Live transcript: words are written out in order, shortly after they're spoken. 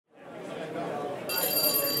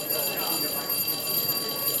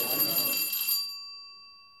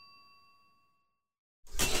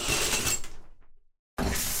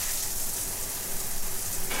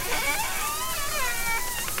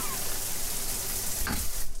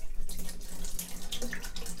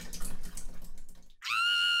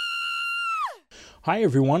Hi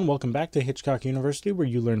everyone, welcome back to Hitchcock University where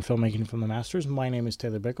you learn filmmaking from the masters. My name is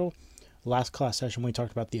Taylor Bickle. Last class session we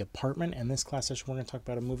talked about The Apartment, and this class session we're going to talk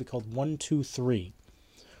about a movie called 123.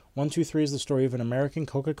 123 is the story of an American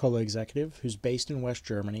Coca-Cola executive who's based in West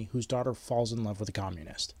Germany whose daughter falls in love with a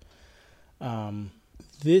communist.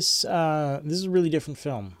 This is a really different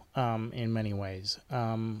film in many ways.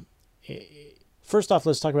 First off,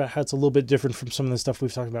 let's talk about how it's a little bit different from some of the stuff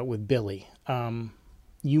we've talked about with Billy.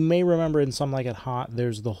 You may remember in Some Like It Hot,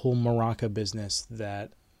 there's the whole maraca business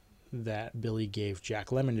that Billy gave Jack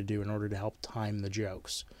Lemmon to do in order to help time the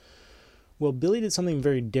jokes. Well, Billy did something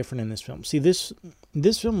very different in this film. See, this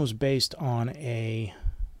film was based on a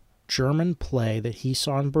German play that he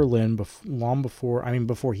saw in Berlin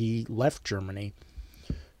before he left Germany,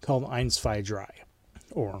 called Eins, zwei, drei,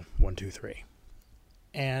 or 1, 2, 3.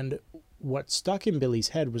 And what stuck in Billy's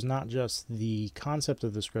head was not just the concept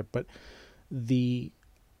of the script, but the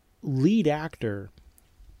lead actor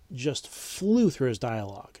just flew through his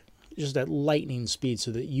dialogue just at lightning speed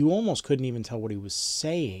so that you almost couldn't even tell what he was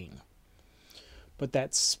saying. But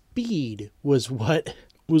that speed was what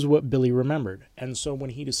Billy remembered. And so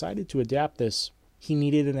when he decided to adapt this, he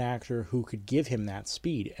needed an actor who could give him that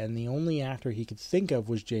speed. And the only actor he could think of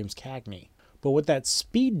was James Cagney. But what that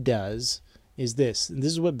speed does is this. And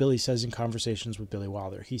this is what Billy says in Conversations with Billy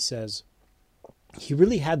Wilder. He says, he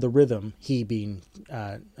really had the rhythm, he being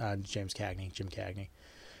Jim Cagney,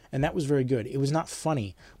 and that was very good. It was not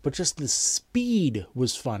funny, but just the speed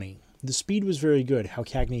was funny. The speed was very good, how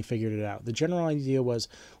Cagney figured it out. The general idea was,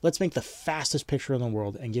 let's make the fastest picture in the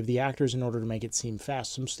world and give the actors, in order to make it seem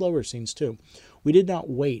fast, some slower scenes too. We did not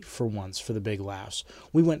wait for once for the big laughs.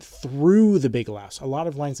 We went through the big laughs. A lot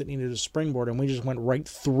of lines that needed a springboard, and we just went right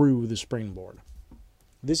through the springboard.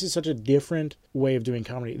 This is such a different way of doing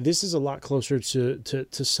comedy. This is a lot closer to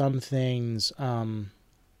some things.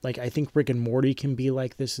 Like I think Rick and Morty can be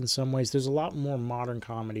like this in some ways. There's a lot more modern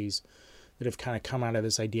comedies that have kind of come out of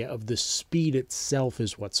this idea of the speed itself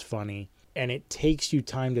is what's funny. And it takes you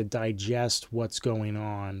time to digest what's going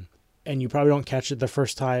on. And you probably don't catch it the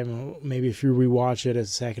first time. Maybe if you rewatch it a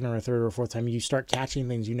second or a third or a fourth time, you start catching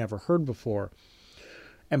things you never heard before.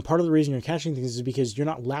 And part of the reason you're catching things is because you're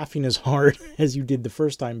not laughing as hard as you did the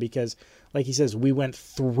first time, because, like he says, we went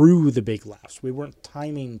through the big laughs. We weren't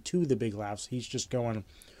timing to the big laughs. He's just going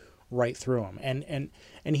right through them.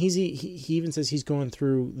 And he even says he's going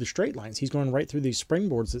through the straight lines. He's going right through these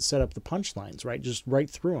springboards that set up the punchlines, right? Just right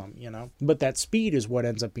through them, you know? But that speed is what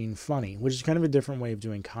ends up being funny, which is kind of a different way of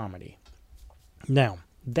doing comedy. Now,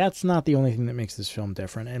 that's not the only thing that makes this film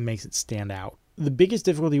different and makes it stand out. The biggest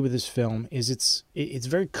difficulty with this film is it's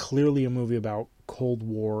very clearly a movie about Cold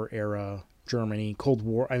War era Germany. Cold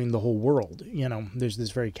War, I mean the whole world. You know, there's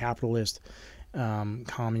this very capitalist,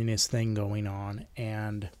 communist thing going on,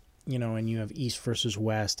 and you know, and you have East versus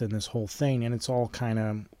West and this whole thing, and it's all kind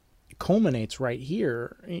of culminates right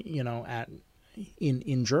here. You know,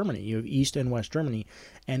 in Germany, you have East and West Germany,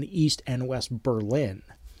 and East and West Berlin.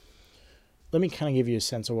 Let me kind of give you a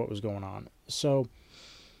sense of what was going on. So,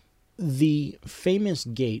 the famous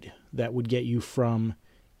gate that would get you from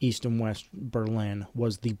East and West Berlin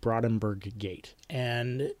was the Brandenburg Gate.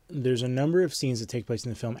 And there's a number of scenes that take place in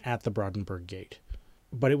the film at the Brandenburg Gate.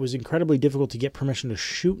 But it was incredibly difficult to get permission to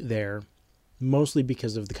shoot there, mostly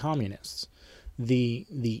because of the communists. The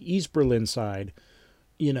East Berlin side,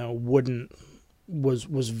 you know,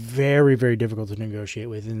 was very, very difficult to negotiate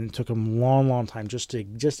with, and it took them a long time just to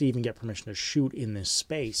even get permission to shoot in this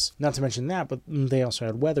space. Not to mention that, but they also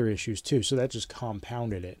had weather issues too, so that just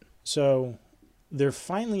compounded it. So they're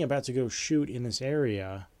finally about to go shoot in this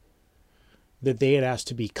area that they had asked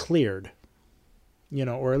to be cleared, you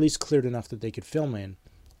know, or at least cleared enough that they could film in,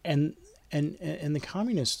 and the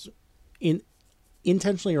communists,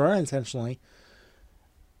 intentionally or unintentionally,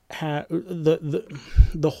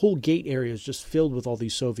 the whole gate area is just filled with all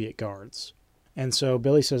these Soviet guards. And so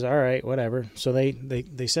Billy says, all right, whatever. So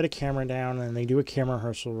they set a camera down and they do a camera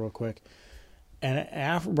rehearsal real quick. And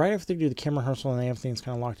right after they do the camera rehearsal and everything's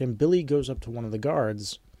kind of locked in, Billy goes up to one of the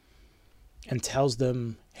guards and tells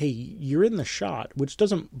them, hey, you're in the shot, which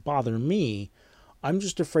doesn't bother me. I'm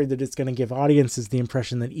just afraid that it's going to give audiences the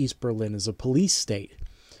impression that East Berlin is a police state.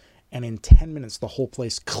 And in 10 minutes, the whole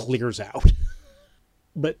place clears out.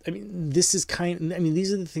 But I mean, these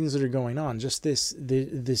are the things that are going on. Just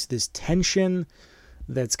this tension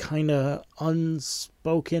that's kind of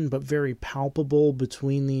unspoken but very palpable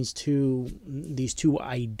between these two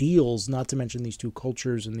ideals. Not to mention these two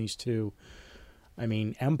cultures and these two,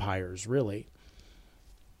 empires, really.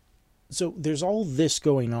 So there's all this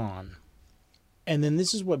going on, and then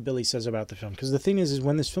this is what Billy says about the film. Because the thing is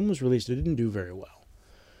when this film was released, it didn't do very well.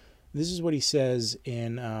 This is what he says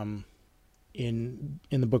in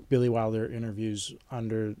the book Billy Wilder Interviews,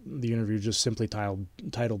 under the interview just simply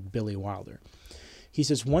titled Billy Wilder. He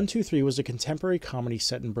says, 123 was a contemporary comedy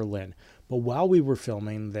set in Berlin, but while we were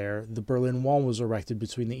filming there, the Berlin Wall was erected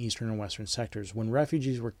between the eastern and western sectors. When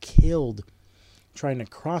refugees were killed trying to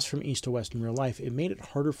cross from east to west in real life, it made it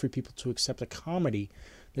harder for people to accept a comedy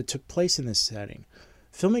that took place in this setting.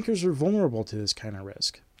 Filmmakers are vulnerable to this kind of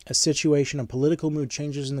risk. A situation, a political mood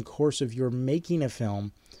changes in the course of your making a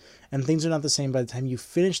film, and things are not the same by the time you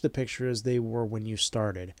finish the picture as they were when you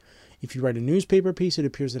started. If you write a newspaper piece, it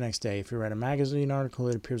appears the next day. If you write a magazine article,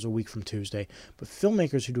 it appears a week from Tuesday. But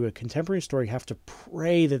filmmakers who do a contemporary story have to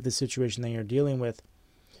pray that the situation they are dealing with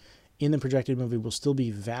in the projected movie will still be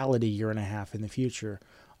valid a year and a half in the future.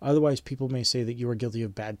 Otherwise, people may say that you are guilty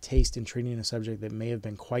of bad taste in treating a subject that may have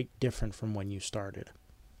been quite different from when you started.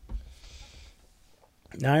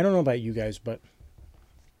 Now, I don't know about you guys, but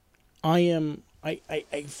I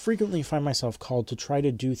frequently find myself called to try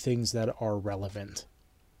to do things that are relevant.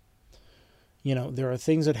 You know, there are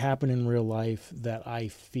things that happen in real life that I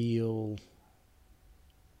feel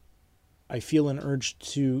an urge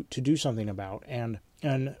to do something about, and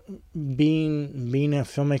being a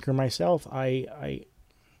filmmaker myself, I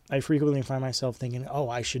frequently find myself thinking, oh,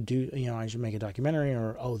 I should make a documentary,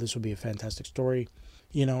 or oh, this would be a fantastic story,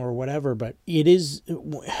 or whatever. But it is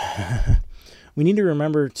we need to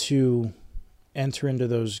remember to enter into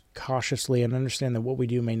those cautiously and understand that what we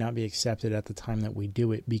do may not be accepted at the time that we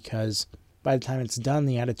do it, because by the time it's done,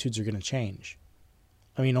 the attitudes are going to change.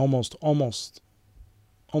 I mean, almost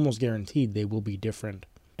guaranteed they will be different.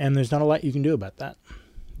 And there's not a lot you can do about that.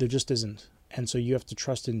 There just isn't. And so you have to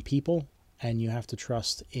trust in people, and you have to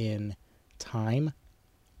trust in time,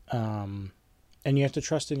 and you have to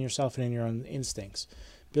trust in yourself and in your own instincts.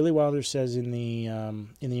 Billy Wilder says in the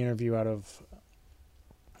interview out of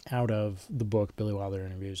the book Billy Wilder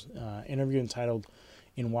Interviews, interview entitled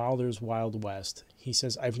 "In Wilder's Wild West," he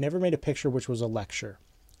says, "I've never made a picture which was a lecture.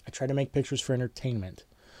 I try to make pictures for entertainment.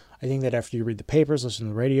 I think that after you read the papers, listen to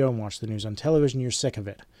the radio, and watch the news on television, you're sick of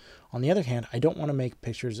it. On the other hand, I don't want to make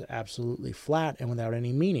pictures absolutely flat and without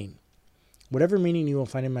any meaning. Whatever meaning you will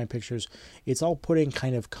find in my pictures, it's all put in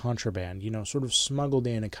kind of contraband, sort of smuggled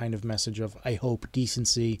in a kind of message of, I hope,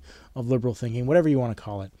 decency, of liberal thinking, whatever you want to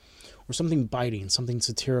call it. Or something biting, something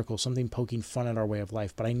satirical, something poking fun at our way of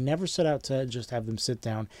life. But I never set out to just have them sit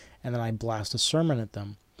down and then I blast a sermon at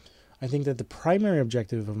them. I think that the primary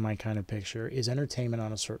objective of my kind of picture is entertainment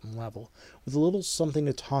on a certain level, with a little something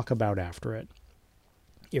to talk about after it.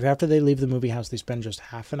 If after they leave the movie house they spend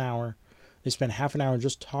half an hour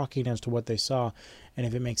just talking as to what they saw, and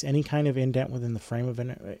if it makes any kind of indent within the frame of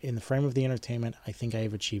the entertainment, I think I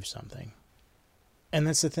have achieved something." And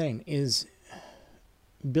that's the thing, is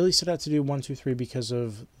Billy set out to do 123 because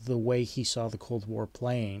of the way he saw the Cold War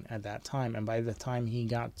playing at that time, and by the time he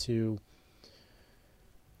got to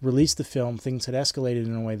release the film, things had escalated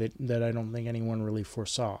in a way that I don't think anyone really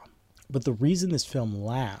foresaw. But the reason this film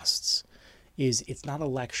lasts is it's not a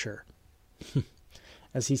lecture.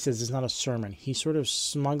 As he says, it's not a sermon. He's sort of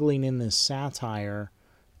smuggling in this satire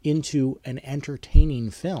into an entertaining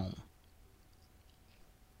film.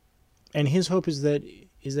 And his hope is that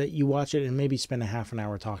you watch it and maybe spend a half an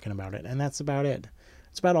hour talking about it. And that's about it.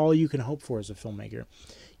 It's about all you can hope for as a filmmaker.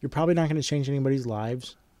 You're probably not going to change anybody's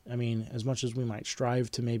lives. I mean, as much as we might strive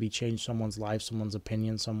to maybe change someone's life, someone's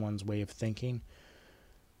opinion, someone's way of thinking,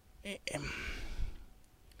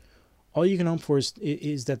 all you can hope for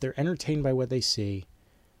is that they're entertained by what they see,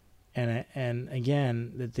 and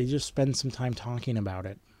again, that they just spend some time talking about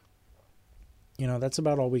it. That's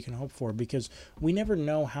about all we can hope for, because we never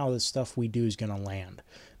know how the stuff we do is going to land.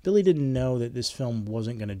 Billy didn't know that this film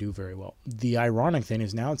wasn't going to do very well. The ironic thing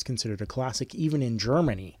is now it's considered a classic even in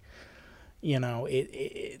Germany.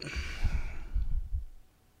 The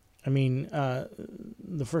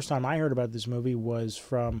first time I heard about this movie was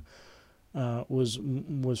from Martin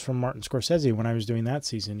Scorsese when I was doing that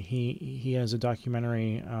season. He has a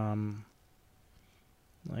documentary,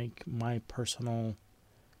 like My Personal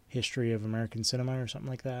History of American Cinema or something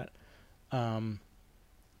like that. And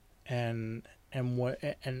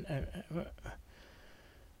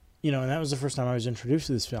that was the first time I was introduced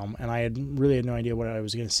to this film, and I had no idea what I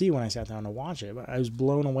was going to see when I sat down to watch it, but I was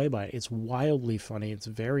blown away by it. It's wildly funny. It's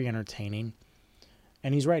very entertaining.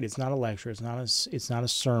 And he's right. It's not a lecture. It's not a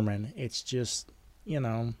sermon. It's just,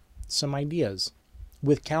 some ideas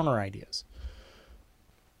with counter ideas,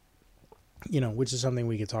 which is something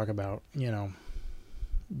we could talk about,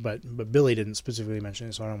 but Billy didn't specifically mention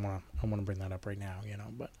it, so I don't want to bring that up right now,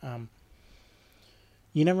 but,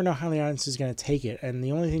 you never know how the audience is going to take it, and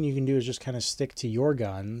the only thing you can do is just kind of stick to your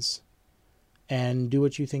guns and do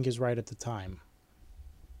what you think is right at the time.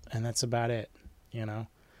 And that's about it, you know.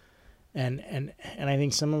 And I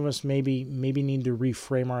think some of us maybe need to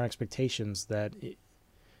reframe our expectations, that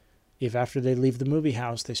if after they leave the movie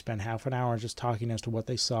house they spend half an hour just talking as to what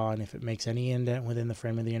they saw, and if it makes any indent within the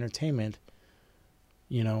frame of the entertainment,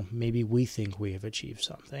 you know, maybe we think we have achieved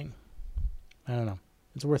something. I don't know.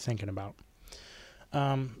 It's worth thinking about.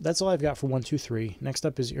 That's all I've got for 1, 2, 3. Next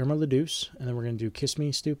up is Irma la Douce, and then we're going to do Kiss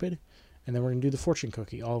Me Stupid, and then we're going to do The Fortune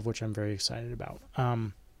Cookie, all of which I'm very excited about.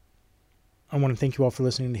 I want to thank you all for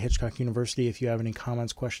listening to Hitchcock University. If you have any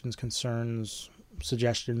comments, questions, concerns,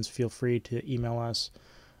 suggestions, feel free to email us,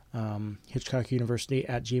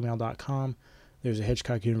 hitchcockuniversity@gmail.com. There's a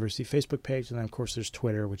Hitchcock University Facebook page, and then, of course, there's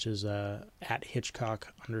Twitter, which is at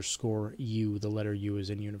Hitchcock_U. The letter U is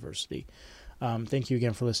in university. Thank you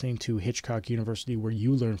again for listening to Hitchcock University, where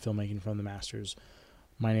you learn filmmaking from the masters.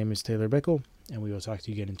 My name is Taylor Bickel, and we will talk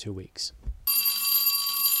to you again in 2 weeks.